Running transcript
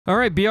All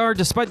right, BR,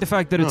 despite the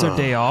fact that it's our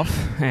day off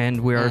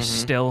and we are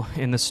still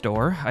in the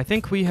store, I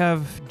think we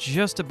have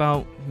just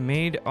about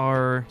made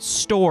our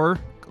store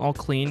all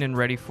clean and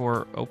ready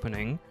for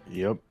opening.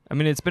 Yep. I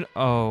mean, it's been...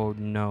 Oh,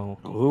 no.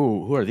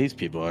 Who are these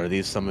people? Are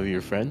these some of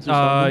your friends or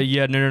something?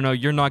 Yeah, no.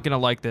 You're not gonna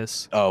like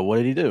this. Oh, what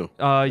did he do?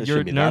 No.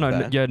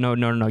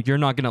 You're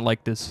not gonna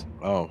like this.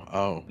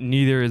 Oh.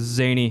 Neither is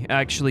Zany.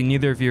 Actually,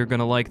 neither of you are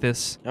gonna like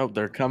this. Oh,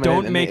 they're coming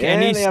Don't in. make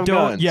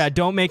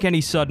don't make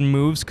any sudden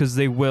moves because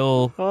they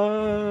will.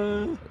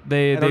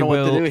 They don't know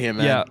will. what to do here,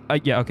 man.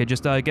 Yeah. Okay.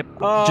 Just go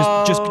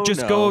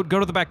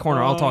to the back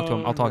corner. I'll talk to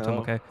him. To him.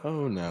 Okay.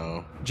 Oh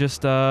no.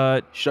 Just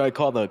Should I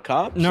call the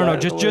cops? No.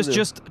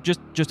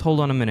 Just hold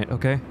on a minute.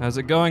 Okay. How's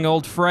it going,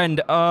 old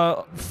friend?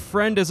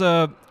 Friend is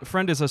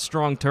a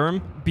strong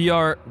term.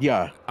 BR.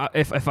 Yeah.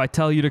 If I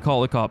tell you to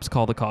call the cops,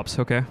 call the cops.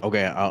 Okay.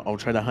 Okay. I'll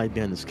try to hide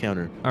behind this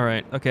counter. All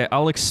right. Okay.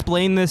 I'll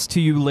explain this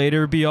to you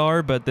later,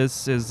 BR. But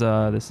this is.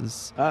 I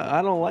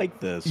don't like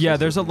this. Yeah.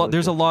 There's a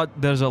lot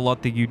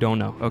that you don't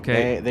know.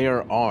 Okay. They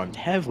are armed,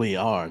 heavily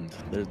armed,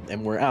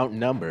 and we're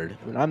outnumbered.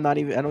 I mean, I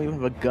don't even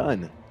have a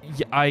gun.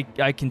 Yeah,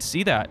 I can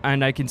see that,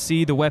 and I can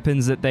see the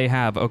weapons that they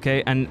have,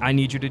 okay? And I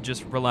need you to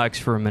just relax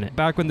for a minute.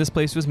 Back when this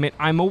place was made,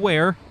 I'm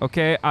aware,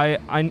 okay?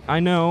 I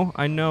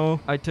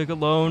know, I took a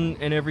loan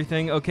and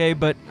everything, okay?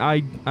 But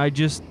I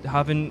just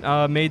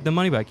haven't made the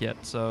money back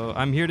yet, so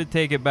I'm here to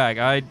take it back.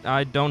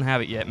 I don't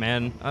have it yet,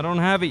 man. I don't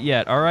have it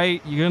yet, all right?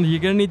 You're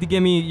gonna need to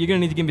give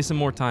me some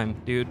more time,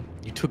 dude.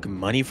 You took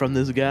money from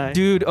this guy?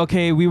 Dude,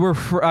 okay, we were...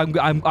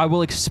 I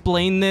will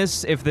explain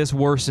this if this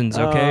worsens,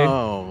 okay?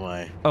 Oh,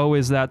 my. Oh,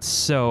 is that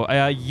so?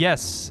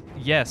 Yes,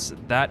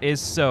 that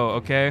is so,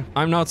 okay?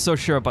 I'm not so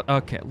sure, but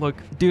okay, look,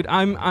 dude,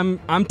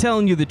 I'm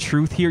telling you the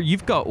truth here.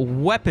 You've got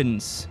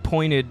weapons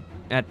pointed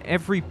at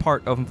every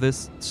part of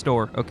this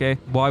store, okay?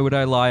 Why would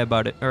I lie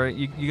about it? All right,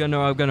 you gotta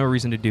know I've got no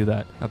reason to do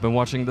that. I've been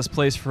watching this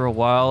place for a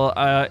while.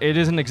 It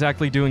isn't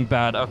exactly doing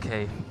bad.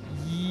 Okay.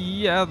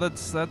 Yeah,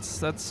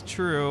 that's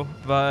true,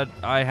 but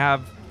I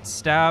have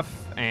staff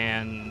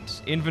and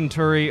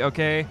inventory,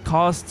 okay?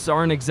 Costs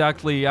aren't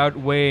exactly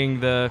outweighing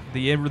the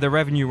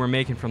revenue we're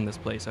making from this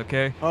place,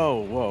 okay?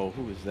 Oh, whoa,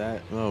 who is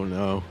that? Oh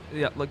no.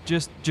 Yeah, look,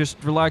 just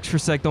relax for a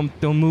sec.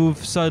 Don't move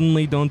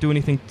suddenly. Don't do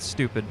anything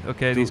stupid,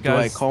 okay? These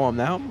guys. Do I call them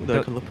now? Do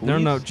I call the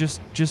police? No.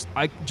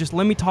 Just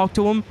let me talk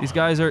to them. These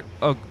guys are.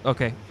 Oh,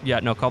 okay.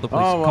 Yeah, no. Call the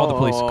police. Call the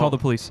police. Call the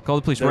police. Call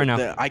the police right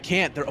now. I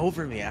can't. They're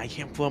over me. I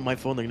can't pull out my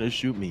phone. They're gonna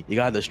shoot me. You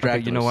gotta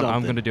distract them. You know what?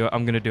 I'm gonna do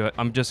it.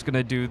 I'm just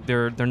gonna do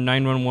their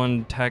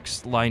 911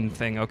 text line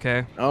thing,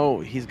 okay?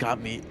 Oh, he's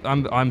got me.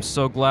 I'm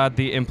so glad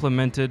they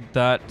implemented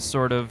that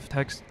sort of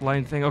text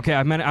line thing. Okay,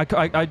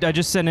 I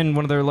just sent in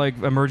one of their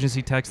like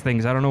emergency text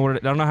things. I don't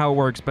know how it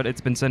works, but it's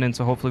been sent in,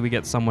 so hopefully we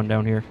get someone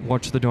down here.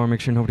 Watch the door,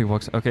 make sure nobody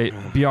walks. Okay,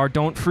 BR,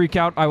 don't freak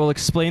out. I will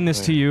explain this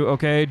to you,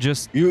 okay?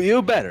 Just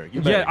you better.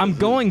 Yeah, I'm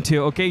going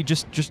to. Okay,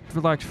 just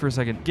relax for a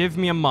second. Give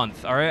me a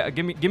month, all right?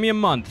 Give me a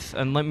month,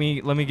 and let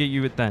me get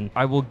you it then.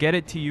 I will get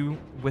it to you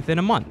within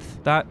a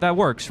month. That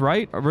works,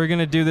 right? We're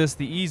gonna do this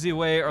the easy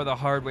way or the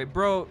hard way.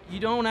 Bro, you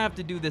don't have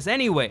to do this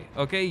anyway,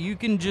 okay? You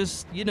can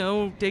just,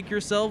 take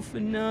yourself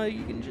and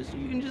you can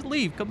just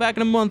leave. Come back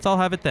in a month, I'll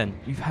have it then.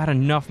 You've had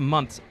enough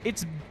months.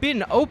 It's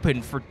been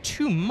open for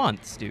 2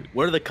 months, dude.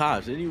 Where are the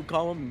cops? Didn't you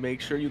call them?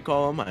 Make sure you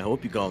call them. I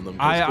hope you call them.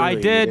 I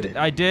did.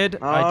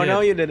 Oh,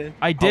 no, you didn't.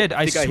 I did.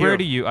 I swear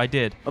to you, I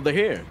did. Oh, they're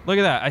here. Look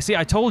at that.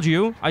 I told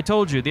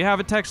you. They have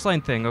a text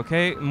line thing,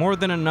 okay? More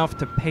than enough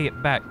to pay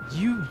it back.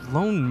 You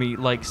loaned me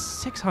like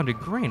 600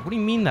 grand. What do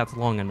you mean that's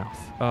long enough?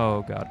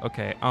 Oh, God.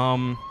 Okay.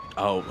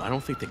 Oh, I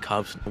don't think the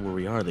cops know where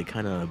we are. They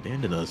kind of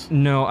abandoned us.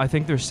 No, I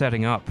think they're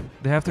setting up.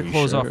 They have to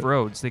close off sure?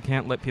 roads. They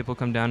can't let people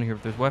come down here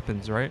if there's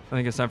weapons, right? I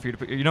think it's time for you to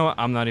put... You know what?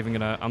 I'm not even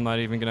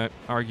gonna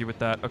argue with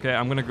that. Okay,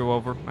 I'm gonna go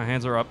over. My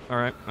hands are up. All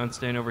right, I'm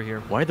staying over here.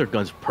 Why are their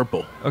guns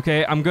purple?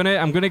 Okay, I'm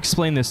gonna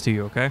explain this to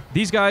you, okay?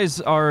 These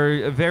guys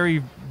are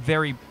very,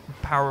 very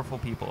powerful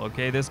people,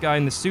 okay? This guy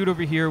in the suit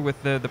over here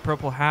with the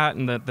purple hat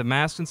and the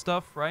mask and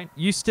stuff, right? I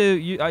used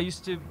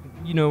to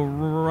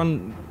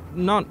run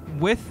not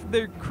with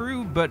their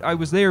crew, but I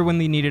was there when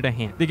they needed a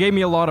hand. They gave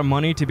me a lot of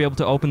money to be able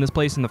to open this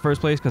place in the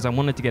first place because I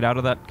wanted to get out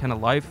of that kind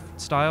of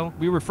lifestyle.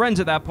 We were friends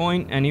at that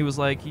point, and he was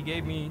like, he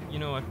gave me,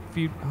 a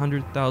few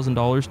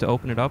 $100,000 to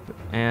open it up,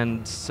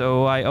 and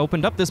so I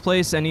opened up this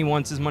place, and he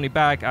wants his money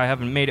back. I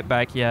haven't made it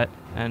back yet,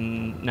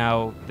 and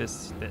now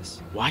this.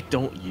 Why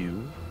don't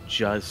you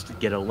just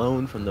get a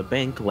loan from the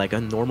bank like a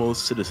normal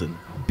citizen?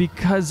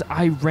 Because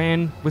I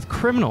ran with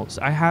criminals.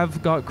 I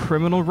have got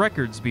criminal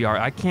records, BR.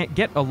 I can't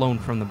get a loan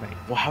from the bank.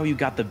 Well, how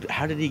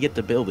did he get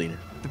the building?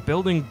 The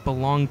building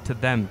belonged to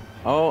them.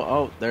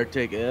 Oh, they're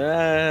taking...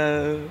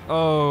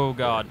 Oh,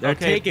 God. They're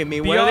taking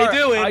me. What are they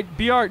doing?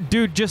 BR,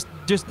 dude, just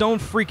just don't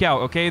freak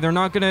out, okay? They're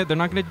not gonna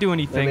do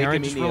anything. All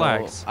right, just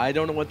relax. I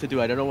don't know what to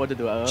do. I don't know what to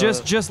do.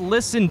 Just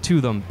listen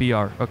to them,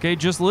 BR, okay?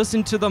 Just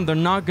listen to them. They're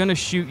not gonna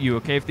shoot you,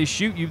 okay? If they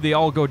shoot you, they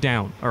all go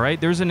down, all right?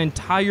 There's an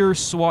entire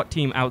SWAT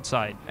team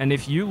outside, and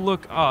if you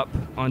look up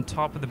on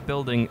top of the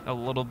building a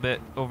little bit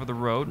over the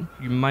road,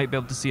 you might be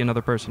able to see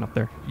another person up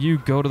there. You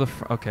go to the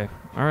okay.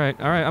 All right.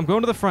 I'm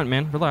going to the front,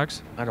 man.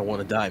 Relax. I don't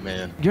want to die,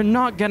 man. You're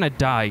not gonna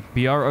die,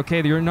 BR,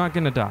 okay? You're not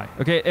gonna die.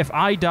 Okay, if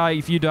I die,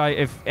 if you die,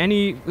 if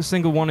any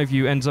single one of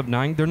you ends up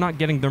dying, they're not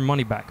getting their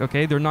money back,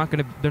 okay? They're not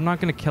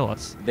gonna kill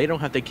us. They don't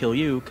have to kill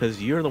you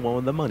because you're the one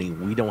with the money.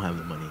 We don't have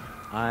the money.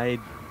 I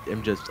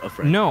am just a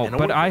friend. No,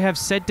 but I have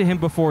said to him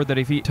before that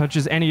if he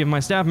touches any of my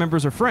staff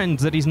members or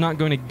friends, that he's not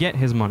going to get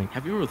his money.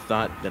 Have you ever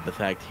thought that the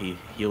fact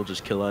he'll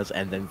just kill us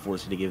and then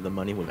force you to give the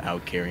money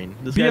without caring?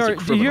 This guy's a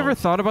criminal. Do you ever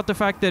thought about the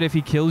fact that if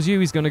he kills you,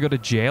 he's going to go to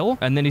jail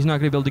and then he's not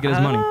going to be able to get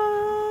his money?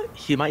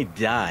 He might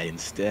die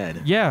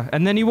instead. Yeah,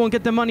 and then he won't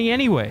get the money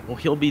anyway. Well,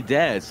 he'll be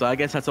dead, so I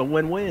guess that's a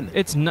win-win.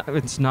 It's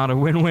not a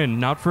win-win.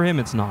 Not for him,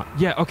 it's not.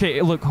 Yeah,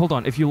 okay, look, hold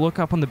on. If you look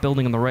up on the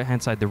building on the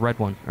right-hand side, the red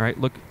one, all right?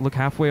 Look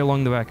halfway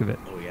along the back of it.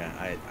 Oh,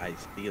 yeah, I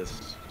see a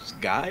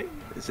guy.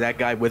 Is that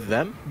guy with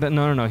them?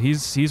 No.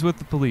 He's with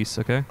the police,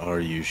 okay? Are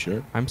you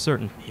sure? I'm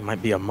certain. He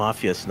might be a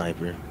Mafia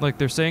sniper. Like,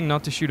 they're saying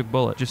not to shoot a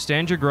bullet. Just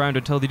stand your ground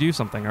until they do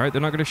something, all right?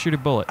 They're not going to shoot a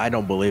bullet. I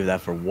don't believe that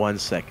for 1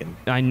 second.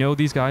 I know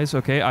these guys,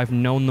 okay? I've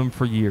known them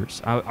for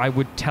years. I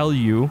would tell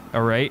you,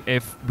 all right,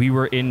 if we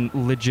were in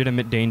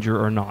legitimate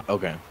danger or not.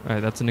 Okay. All right,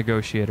 that's a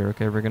negotiator,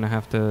 okay? We're gonna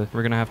have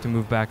to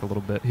move back a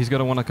little bit. He's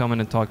gonna want to come in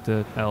and talk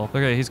to L.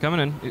 Okay, he's coming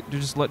in.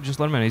 Just let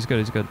him in. He's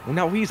good. Well,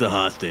 now he's a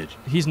hostage.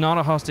 He's not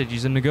a hostage.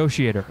 He's a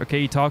negotiator,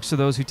 okay? He talks to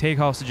those who take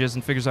hostages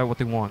and figures out what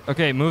they want.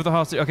 Okay, move the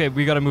hostage. Okay,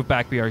 we gotta move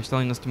back, BR. He's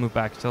telling us to move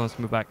back. He's telling us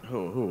to move back.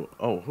 Who?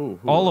 Oh, who?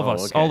 All of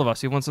us. Okay. All of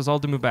us. He wants us all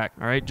to move back.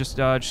 All right, just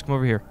come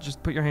over here.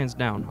 Just put your hands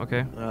down,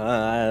 okay?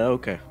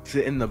 Okay.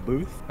 Sit in the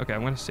booth? Okay,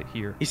 I'm gonna sit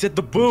here. He said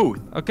the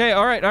booth. Okay,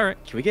 all right.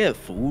 Can we get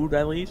food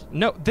at least?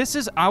 No, this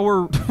is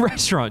our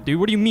restaurant, dude.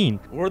 What do you mean?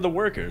 We're the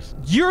workers.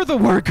 You're the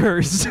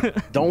workers.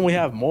 Don't we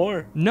have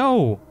more?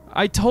 No.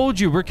 I told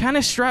you, we're kind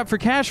of strapped for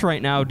cash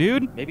right now,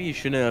 dude. Maybe you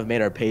shouldn't have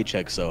made our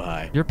paychecks so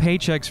high. Your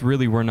paychecks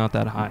really were not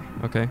that high,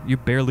 okay? You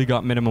barely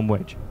got minimum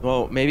wage.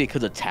 Well, maybe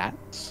because of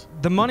tax?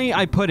 The money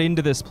I put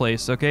into this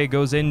place, okay,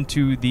 goes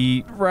into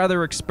the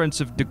rather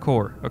expensive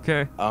decor,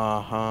 okay?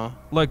 Uh-huh.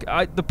 Look,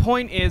 the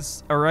point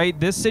is, all right,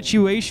 this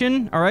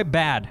situation, all right,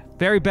 bad.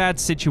 Very bad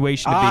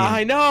situation to be in.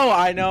 I know.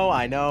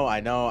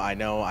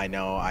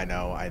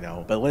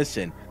 But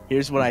listen,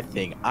 here's what I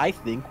think. I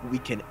think we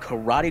can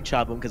karate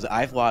chop them because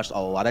I've watched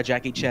a lot of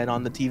Jackie Chan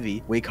on the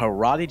TV. We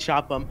karate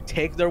chop them,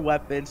 take their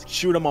weapons,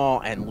 shoot them all,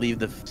 and leave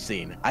the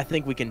scene. I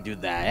think we can do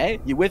that, eh?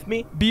 You with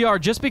me? BR,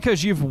 just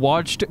because you've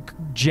watched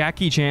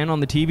Jackie Chan on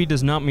the TV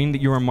does not mean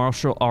that you're a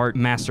martial art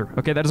master.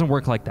 Okay, that doesn't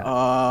work like that.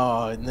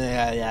 Oh,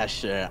 yeah,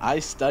 sure. I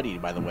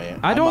studied, by the way.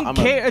 I don't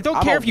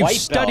care if you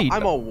studied.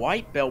 I'm a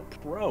white belt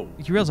pro.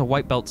 You realize a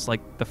white belt's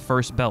like the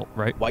first belt,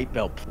 right? White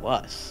belt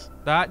plus.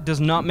 That does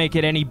not make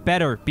it any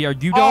better, BR.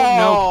 You don't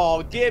know.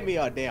 Oh, give me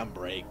a damn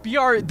break.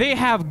 BR, they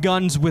have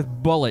guns with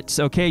bullets,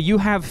 okay? You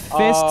have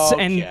fists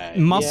and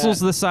muscles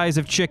the size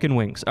of chicken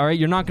wings, all right?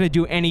 You're not going to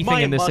do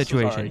anything in this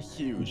situation. My muscles are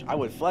huge. I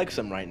would flex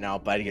them right now,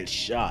 but I'd get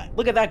shot.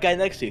 Look at that guy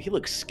next to you. He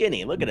looks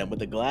skinny. Look at him with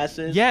the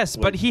glasses. Yes,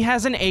 but he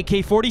has an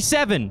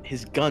AK-47.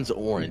 His gun's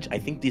orange. I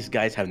think these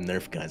guys have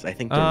Nerf guns. I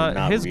think they're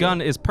not his real.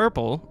 gun is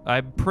purple.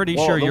 I'm pretty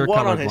sure you're colorblind. The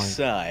one on his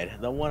side.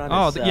 The one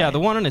on his side. Yeah,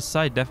 the one on his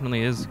side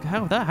definitely is.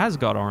 How that has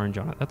got orange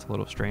on it. That's a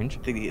little strange.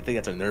 I think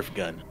that's a Nerf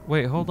gun.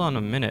 Wait, hold on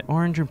a minute.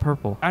 Orange and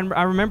purple.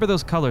 I remember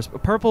those colors.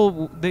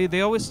 Purple,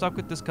 they always stuck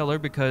with this color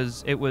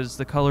because it was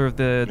the color of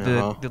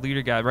the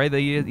leader guy, right?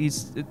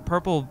 He's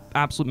purple,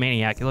 absolute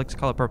maniac. He likes to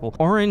color purple.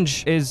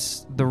 Orange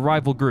is the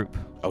rival group.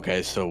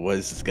 Okay, so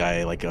was this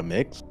guy like a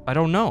mix? I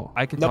don't know.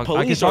 I can talk to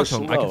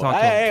him.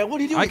 Hey, what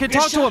are you doing? I can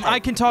talk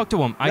to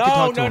him.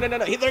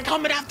 No. They're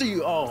coming after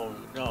you. Oh,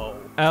 no.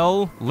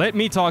 L, let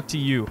me talk to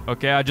you,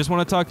 okay? I just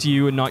want to talk to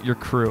you and not your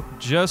crew.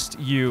 Just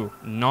you,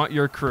 not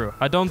your crew.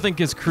 I don't think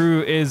his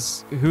crew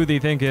is who they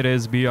think it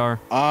is, BR.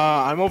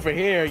 I'm over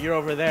here. You're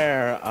over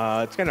there.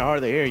 It's kind of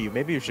hard to hear you.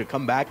 Maybe you should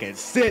come back and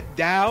sit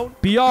down.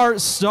 BR,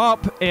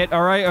 stop it,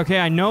 all right? Okay,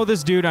 I know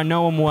this dude. I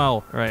know him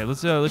well. All right,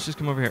 let's just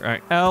come over here. All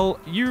right, L,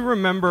 you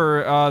remember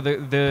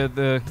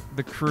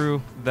the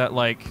crew that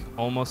like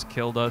almost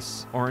killed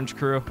us, Orange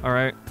crew, all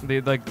right?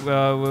 They like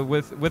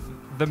with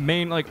the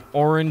main like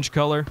orange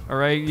color, all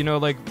right? You know,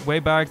 like way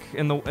back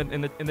in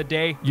the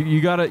day.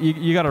 You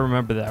gotta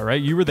remember that,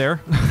 right? You were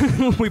there.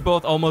 We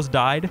both almost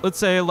died. Let's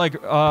say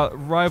like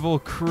rival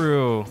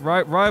crew,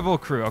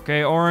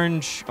 okay?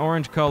 Orange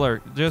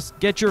color. Just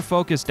get your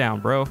focus down,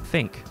 bro.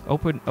 Think.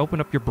 Open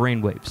up your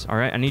brainwaves, all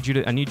right? I need you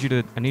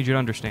to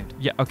understand.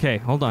 Yeah, okay,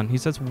 hold on. He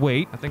says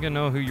wait. I think I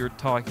know who you're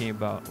talking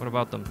about. What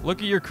about them? Look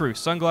at your crew.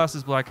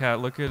 Sunglasses, black hat.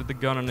 Look at the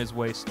gun on his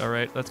waist, all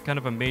right? That's kind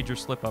of a major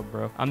slip up,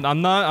 bro.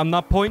 I'm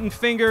not pointing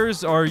fingers.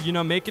 fingers or, you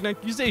know, making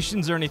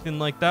accusations or anything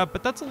like that,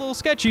 but that's a little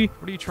sketchy.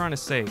 What are you trying to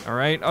say? All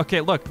right.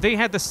 Okay, look, they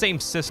had the same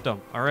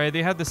system. All right.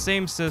 They had the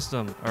same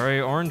system. All right.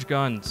 Orange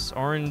guns.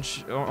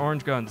 Orange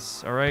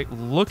guns. All right.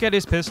 Look at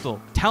his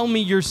pistol. Tell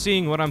me you're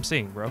seeing what I'm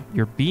seeing, bro.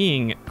 You're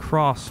being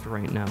crossed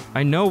right now.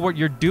 I know what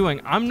you're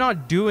doing. I'm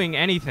not doing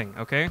anything,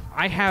 okay?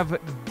 I have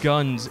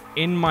guns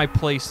in my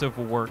place of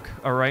work,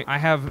 all right? I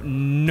have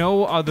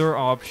no other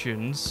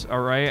options,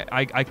 all right?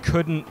 I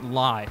couldn't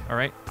lie, all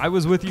right? I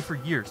was with you for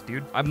years,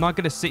 dude. I'm not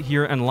gonna sit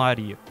here and lie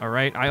to you, all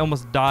right? I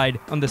almost died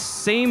on the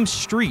same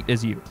street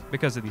as you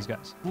because of these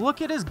guys.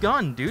 Look at his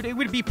gun, dude. It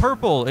would be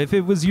purple if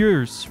it was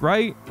yours,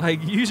 right?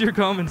 Like, use your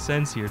common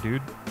sense here,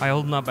 dude. I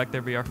hold him up back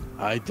there, BR.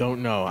 I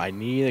don't know. I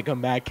need to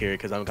come back here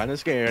because I'm kind of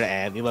scared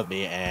and he left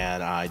me,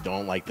 and I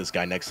don't like this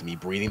guy next to me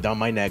breathing down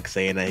my neck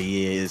saying that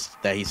he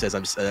says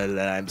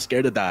that I'm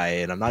scared to die,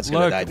 and I'm not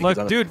scared to die.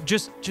 Look, dude,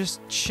 just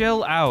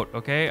chill out,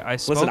 okay?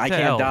 Listen, I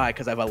can't die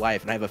because I have a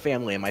life and I have a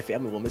family, and my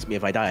family will miss me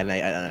if I die,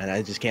 and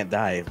I just can't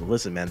die.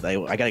 Listen, man,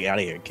 I gotta get out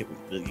of here.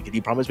 Can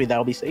you promise me that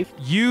I'll be safe?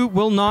 You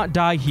will not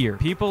die here.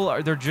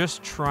 They're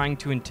just trying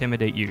to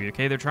intimidate you,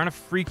 okay? They're trying to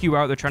freak you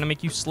out. They're trying to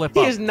make you slip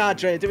up. He is not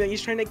trying to do that.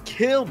 He's trying to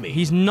kill me.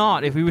 He's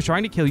not. If he was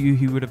trying to kill you,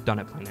 he would have done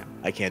it by now.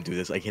 I can't do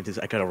this. I can't do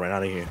this. I gotta run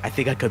out of here. I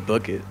think I could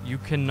book it. You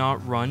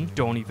cannot run.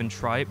 Don't even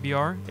try it,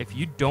 BR. If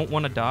you don't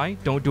want to die,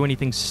 don't do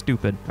anything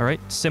stupid, all right?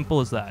 Simple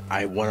as that.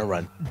 I want to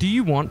run. Do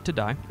you want to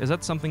die? Is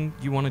that something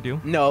you want to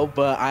do? No,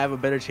 but I have a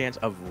better chance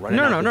of running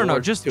out the No. door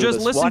Just to the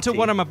listen SWAT to team.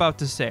 what I'm about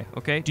to say,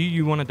 okay? Do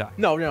you want to die?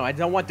 No, I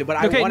don't want to, but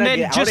Okay, I want to then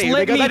get out just of here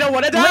because I don't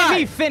want to die. let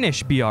me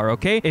finish, BR,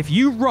 okay? If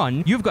you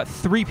run, you've got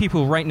 3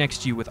 people right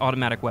next to you with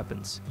automatic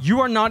weapons.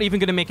 You are not even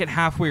going to make it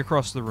halfway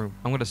across the room.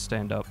 I'm going to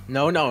stand up.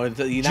 No, now you're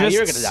going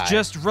to die.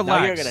 Just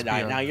relax. Now you're going to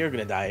die. BR. Now you're going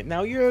to die.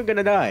 Now you're going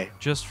to die.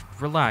 Just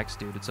relax,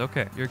 dude. It's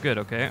okay. You're good,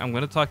 okay? I'm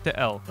going to talk to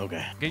L.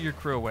 Okay. Get your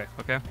crew away,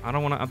 okay? I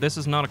don't want to... This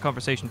is not a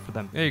conversation for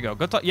them. There you go.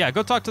 Go talk. Yeah,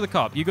 go talk to the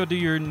cop. You go do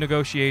your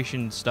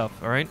negotiation stuff,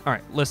 all right? All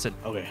right, listen.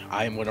 Okay,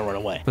 I am going to run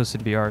away.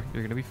 Listen, BR. You're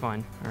going to be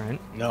fine, all right?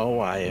 No,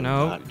 I am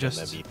not just...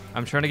 gonna be.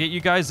 I'm trying to get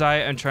you guys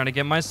out. I'm trying to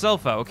get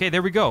myself out. Okay,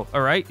 there we go.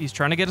 All right? He's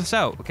trying to get us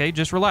out, okay?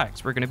 Just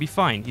relax. We're going to be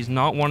fine. He's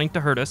not wanting to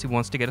hurt us. He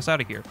wants to get us out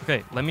of here.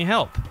 Okay, let me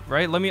help,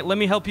 right? Let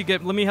me help you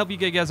get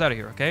guys out of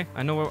here, okay?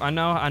 I know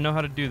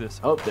how to do this.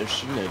 Oh, they're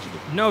shooting at you.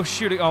 No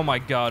shooting. Oh my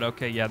god.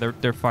 Okay, yeah,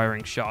 they're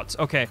firing shots.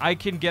 Okay, I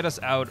can get us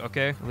out,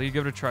 okay? Let you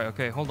give it a try.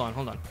 Okay, hold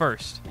on.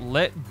 First,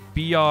 let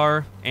BR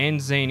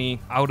and Zany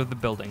out of the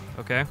building,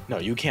 okay? No,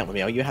 you can't let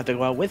me out. You have to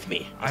go out with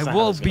me. I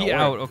will be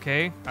out,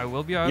 okay? I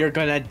will be out. You're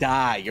gonna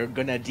die. You're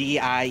gonna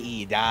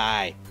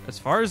die. As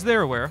far as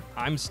they're aware,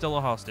 I'm still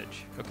a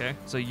hostage, okay?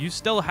 So you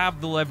still have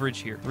the leverage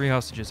here. 3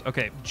 hostages.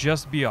 Okay,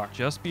 just BR.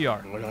 Just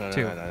BR. No,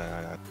 2.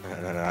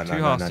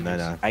 No.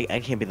 hostages. I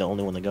can't be the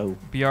only one to go.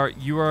 BR,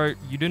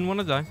 you didn't want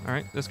to die. All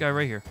right, this guy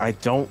right here. I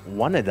don't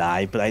want to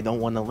die, but I don't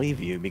want to leave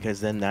you because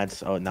then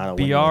that's not a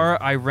BR, win-win.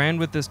 I ran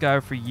with this guy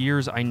for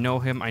years. I know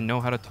him. I know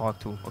how to talk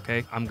to him,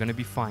 okay? I'm going to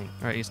be fine.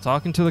 All right, he's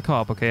talking to the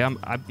cop, okay?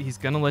 He's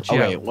going to let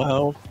you Okay, out.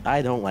 well,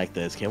 I don't like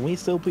this. Can we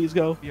still please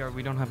go? BR,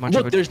 we don't have much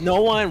Look, of a... there's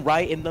no one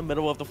right in the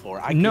middle of the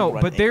floor. No,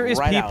 but there is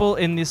right people out.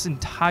 in this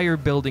entire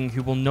building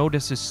who will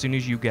notice as soon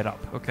as you get up,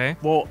 okay?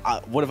 Well,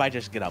 what if I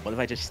just get up? What if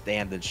I just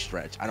stand and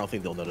stretch? I don't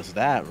think they'll notice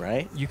that,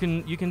 right? You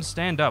can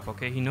stand up,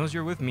 okay? He knows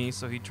you're with me,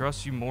 so he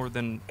trusts you more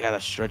than... I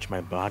gotta stretch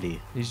my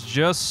body. He's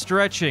just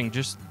stretching.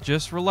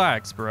 Just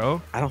relax,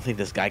 bro. I don't think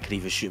this guy could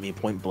even shoot me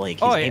point blank.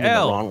 He's Oh, aiming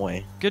L. the wrong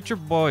way. Get your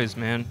boys,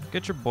 man.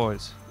 Get your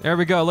boys. There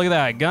we go. Look at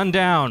that. Gun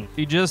down.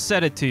 He just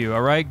said it to you,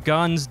 all right?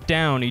 Guns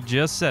down. He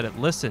just said it.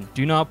 Listen,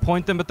 do not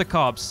point them at the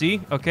cops.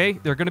 See? Okay?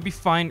 They're going to be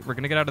fine. We're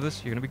going to get out of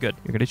this. You're going to be good.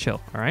 You're going to chill,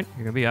 all right?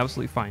 You're going to be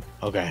absolutely fine.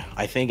 Okay,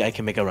 I think I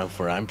can make a run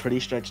for it. I'm pretty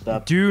stretched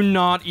up. Do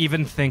not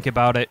even think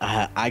about it.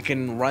 I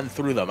can run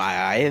through them.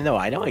 I know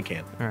I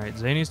can. All right.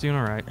 Zany's doing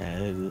all right.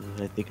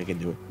 I think I can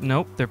do it.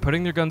 Nope. They're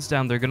putting their guns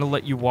down. They're going to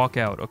let you walk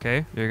out,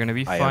 okay? You're going to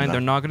be fine.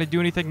 They're not going to do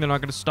anything. They're not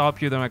going to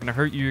stop you. They're not going to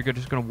hurt you. You're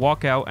just going to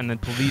walk out, and then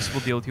police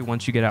will deal with you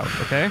once you get out,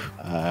 okay?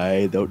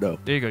 I don't know.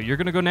 There you go. You're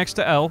going to go next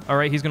to L. All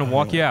right? He's going to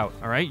walk you out,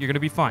 all right? You're going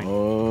to be fine.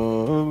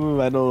 Oh,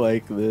 I don't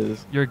like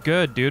this. You're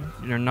good, dude.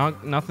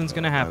 Nothing's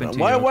going to happen to you,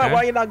 Why okay?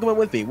 are you not going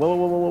with me? Whoa.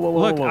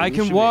 Look, I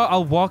can walk.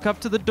 I'll walk up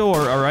to the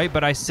door, all right?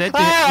 But I said to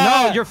him,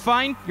 no, you're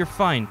fine. You're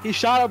fine. He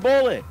shot a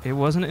bullet. It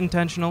wasn't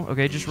intentional.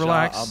 Okay, just He shot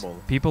relax. a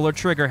bullet. People are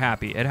trigger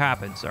happy. It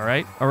happens, all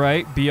right? All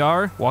right,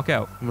 BR, walk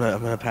out. I'm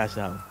gonna pass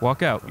out.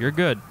 Walk out. You're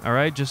good. All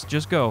right,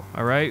 just go.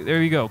 All right,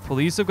 there you go.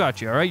 Police have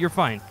got you. All right, you're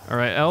fine. All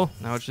right, L,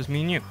 now it's just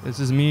me and you. This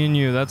is me and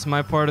you. That's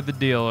my part of the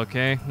deal,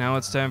 okay? Now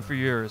it's time for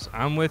yours.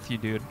 I'm with you,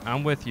 dude.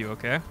 I'm with you,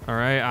 okay? All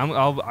right,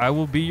 I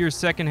will be your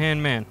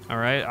second-hand man, all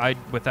right?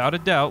 Without a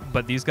doubt,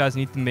 but these guys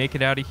need to make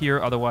it out of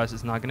here, otherwise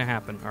it's not gonna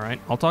happen, all right?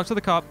 I'll talk to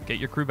the cop, get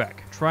your crew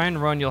back. Try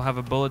and run, you'll have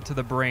a bullet to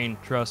the brain.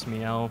 Trust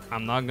me, L.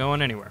 I'm not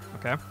going anywhere,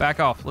 okay? Back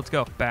off. Let's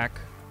go. Back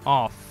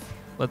off.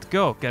 Let's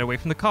go. Get away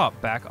from the cop.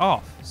 Back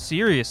off.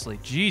 Seriously.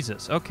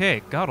 Jesus.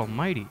 Okay. God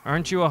almighty.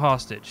 Aren't you a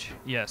hostage?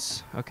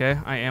 Yes. Okay.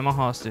 I am a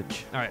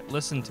hostage. All right.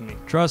 Listen to me.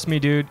 Trust me,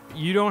 dude.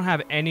 You don't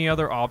have any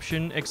other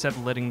option except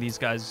letting these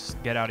guys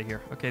get out of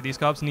here. Okay. These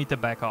cops need to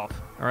back off.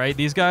 All right.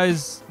 These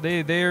guys,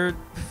 they're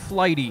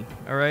flighty.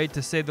 All right.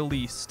 To say the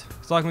least. I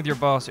was talking with your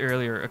boss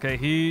earlier. Okay.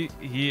 He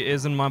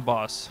isn't my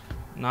boss.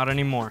 Not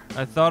anymore.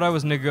 I thought I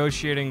was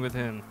negotiating with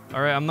him.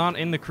 All right, I'm not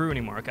in the crew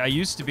anymore. Okay, I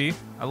used to be.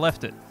 I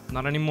left it.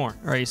 Not anymore.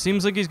 All right,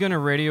 seems like he's gonna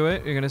radio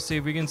it. We're gonna see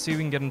if we can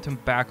get him to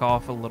back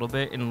off a little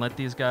bit and let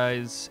these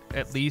guys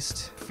at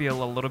least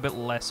feel a little bit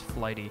less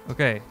flighty.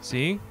 Okay,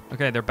 see?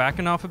 Okay, they're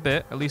backing off a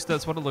bit. At least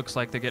that's what it looks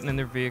like. They're getting in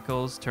their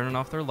vehicles, turning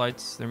off their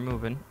lights. They're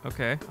moving.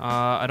 Okay.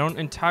 I don't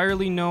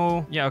entirely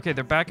know. Yeah, okay,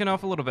 they're backing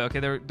off a little bit. Okay,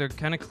 they're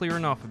kind of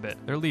clearing off a bit.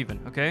 They're leaving.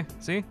 Okay,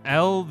 see?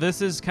 L,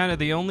 this is kind of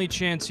the only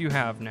chance you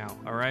have now.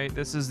 All right,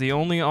 this is the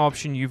only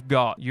option you've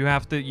got. You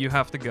have to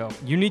go.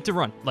 You need to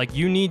run. Like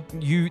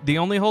the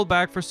only hold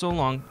back for so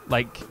long.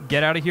 Like,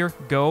 get out of here.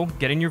 Go.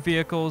 Get in your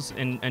vehicles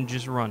and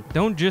just run.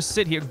 Don't just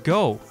sit here.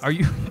 Go. Are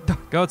you?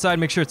 Go outside.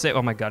 Make sure it's safe.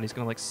 Oh my God, he's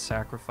gonna like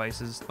sacrifice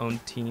his own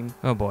team.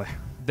 Oh boy.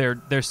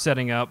 They're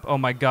setting up. Oh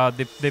my God,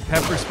 they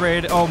pepper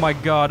sprayed. Oh my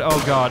God.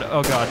 Oh God.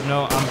 Oh God.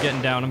 No, I'm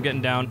getting down. I'm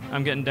getting down.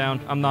 I'm getting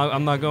down. I'm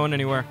not going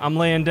anywhere. I'm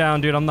laying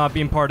down, dude. I'm not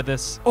being part of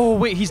this. Oh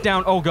wait, he's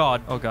down. Oh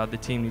God. Oh God. The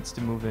team needs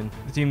to move in.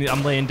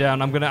 I'm laying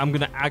down. I'm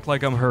gonna act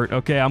like I'm hurt.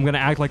 Okay, I'm gonna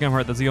act like I'm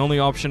hurt. That's the only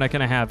option I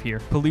can have here.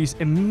 Police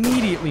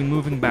immediately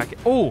moving back.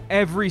 Oh,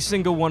 every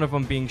single one of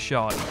them being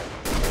shot.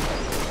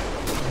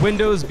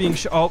 Windows being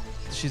shot. Oh.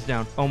 She's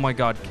down. Oh my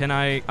God.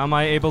 Am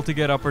I able to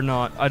get up or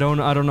not? I don't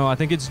know. I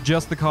think it's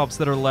just the cops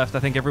that are left. I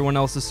think everyone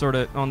else is sort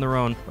of on their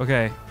own.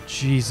 Okay.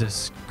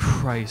 Jesus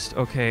Christ.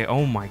 Okay.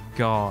 Oh my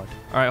God.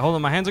 All right, hold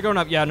on. My hands are going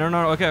up. Yeah, no.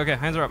 Okay.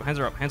 Hands are up. Hands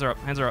are up. Hands are up.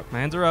 Hands are up. My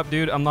hands are up,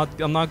 dude. I'm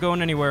not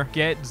going anywhere.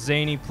 Get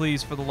Zany,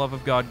 please, for the love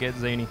of God. Get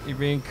Zany. You're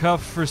being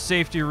cuffed for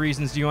safety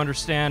reasons. Do you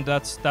understand?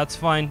 That's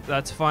fine.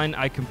 That's fine.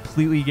 I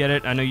completely get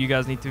it. I know you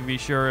guys need to be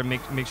sure and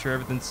make sure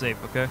everything's safe.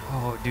 Okay.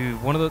 Oh, dude.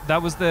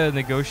 That was the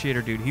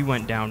negotiator, dude. He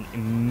went down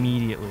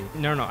immediately.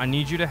 No. I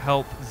need you to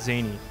help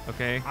Zany.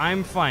 Okay.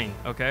 I'm fine.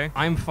 Okay.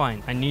 I'm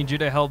fine. I need you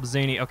to help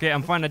Zany. Okay.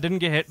 I'm fine. I didn't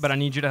get hit, but I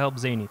need you to help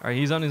Zany. All right.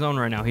 He's on his own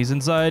right now. He's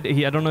inside.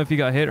 I don't know if he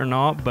got hit or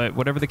not. But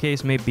whatever the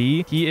case may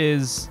be, he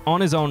is on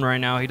his own right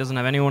now. He doesn't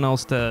have anyone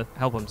else to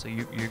help him, so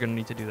you're gonna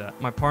need to do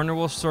that. My partner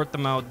will sort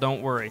them out.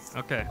 Don't worry.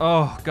 Okay.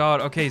 Oh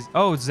God. Okay.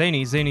 Oh,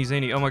 Zany.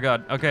 Oh my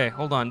God. Okay,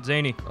 hold on,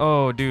 Zany.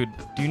 Oh, dude.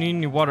 Do you need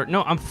any water?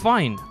 No, I'm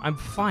fine. I'm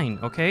fine.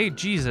 Okay.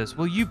 Jesus,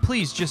 will you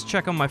please just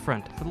check on my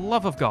friend? For the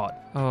love of God.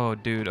 Oh,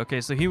 dude. Okay,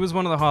 so he was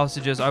one of the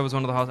hostages. I was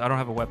one of the hostages. I don't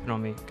have a weapon on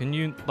me. Can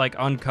you, like,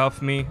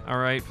 uncuff me? All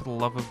right, for the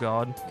love of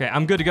God. Okay,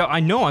 I'm good to go. I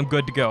know I'm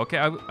good to go. Okay,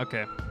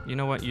 okay. You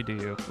know what? You do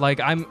you. Like,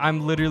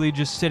 I'm literally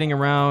just sitting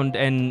around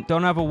and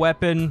don't have a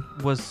weapon,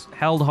 was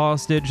held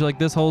hostage. Like,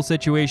 this whole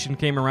situation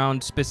came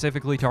around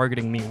specifically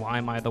targeting me. Why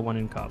am I the one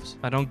in cuffs?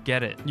 I don't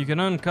get it. You can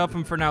uncuff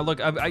him for now. Look,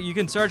 you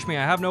can search me.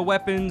 I have no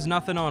weapons,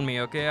 nothing on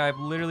me, okay? I've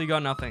literally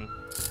got nothing.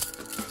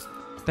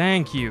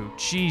 Thank you.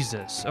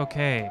 Jesus.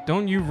 Okay.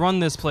 Don't you run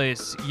this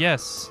place.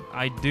 Yes,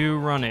 I do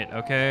run it,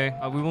 okay?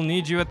 We will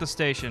need you at the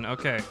station.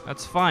 Okay.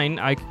 That's fine.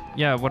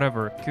 Yeah,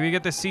 whatever. Can we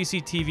get the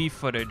CCTV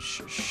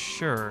footage?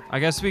 Sure. I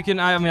guess we can,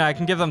 I mean, I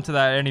can give them to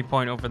that at any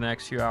point over the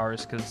next few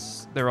hours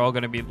because they're all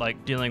going to be,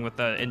 like, dealing with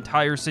the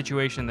entire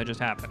situation that just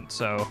happened.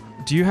 So,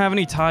 do you have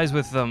any ties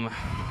with them?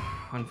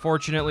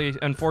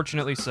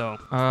 Unfortunately so.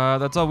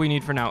 That's all we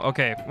need for now.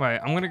 Okay, right.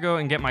 I'm gonna go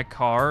and get my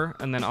car,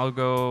 and then I'll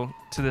go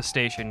to the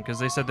station, because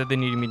they said that they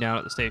needed me down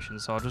at the station,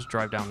 so I'll just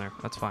drive down there.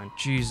 That's fine.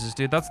 Jesus,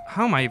 dude,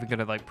 how am I even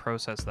gonna, like,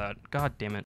 process that? God damn it.